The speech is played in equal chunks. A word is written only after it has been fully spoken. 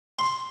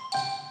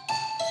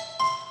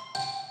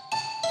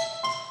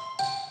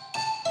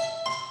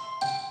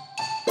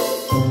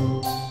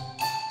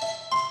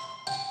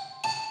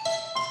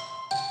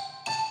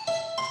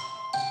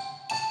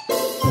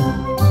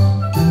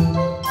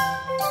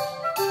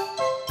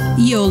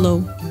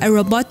YOLO, a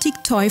robotic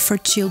toy for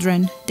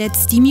children that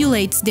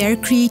stimulates their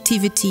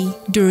creativity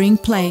during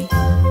play.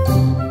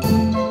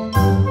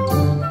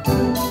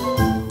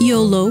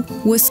 YOLO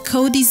was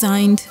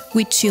co-designed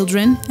with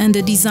children, and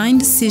the design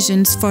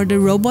decisions for the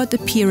robot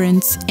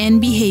appearance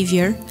and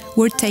behavior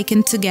were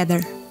taken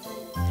together.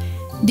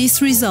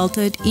 This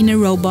resulted in a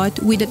robot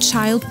with a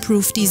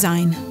child-proof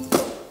design.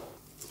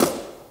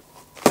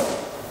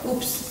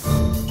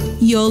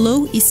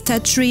 YOLO is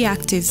touch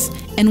reactive,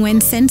 and when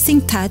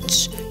sensing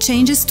touch,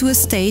 changes to a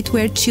state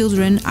where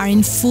children are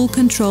in full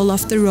control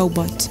of the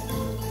robot.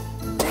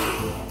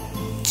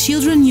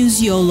 Children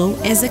use YOLO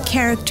as a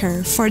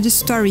character for the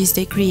stories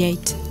they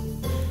create.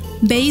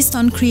 Based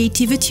on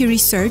creativity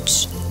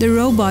research, the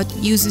robot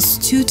uses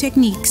two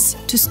techniques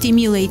to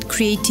stimulate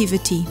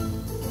creativity.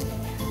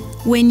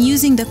 When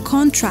using the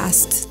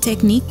contrast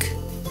technique,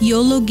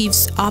 YOLO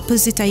gives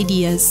opposite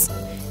ideas.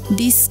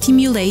 This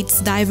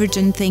stimulates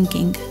divergent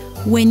thinking.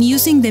 When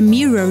using the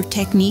mirror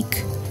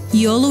technique,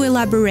 YOLO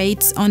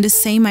elaborates on the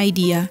same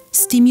idea,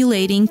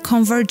 stimulating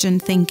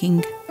convergent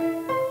thinking.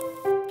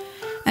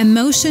 A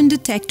motion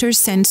detector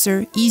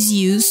sensor is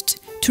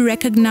used to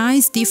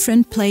recognize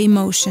different play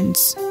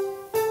motions.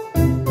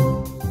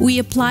 We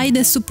apply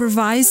the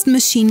supervised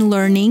machine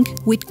learning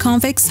with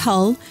convex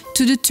hull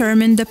to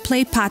determine the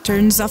play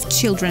patterns of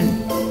children.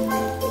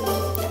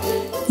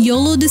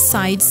 YOLO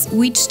decides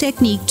which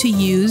technique to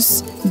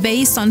use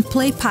based on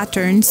play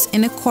patterns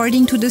and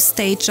according to the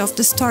stage of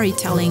the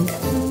storytelling.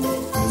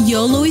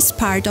 YOLO is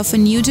part of a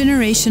new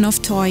generation of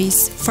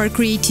toys for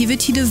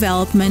creativity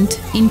development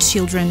in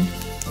children.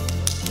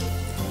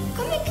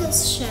 Como é que ele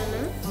se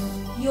chama?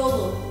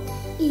 YOLO.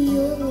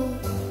 YOLO.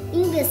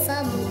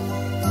 Engraçado.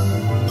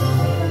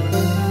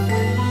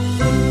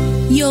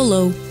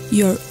 YOLO,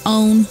 your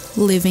own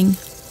living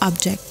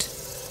object.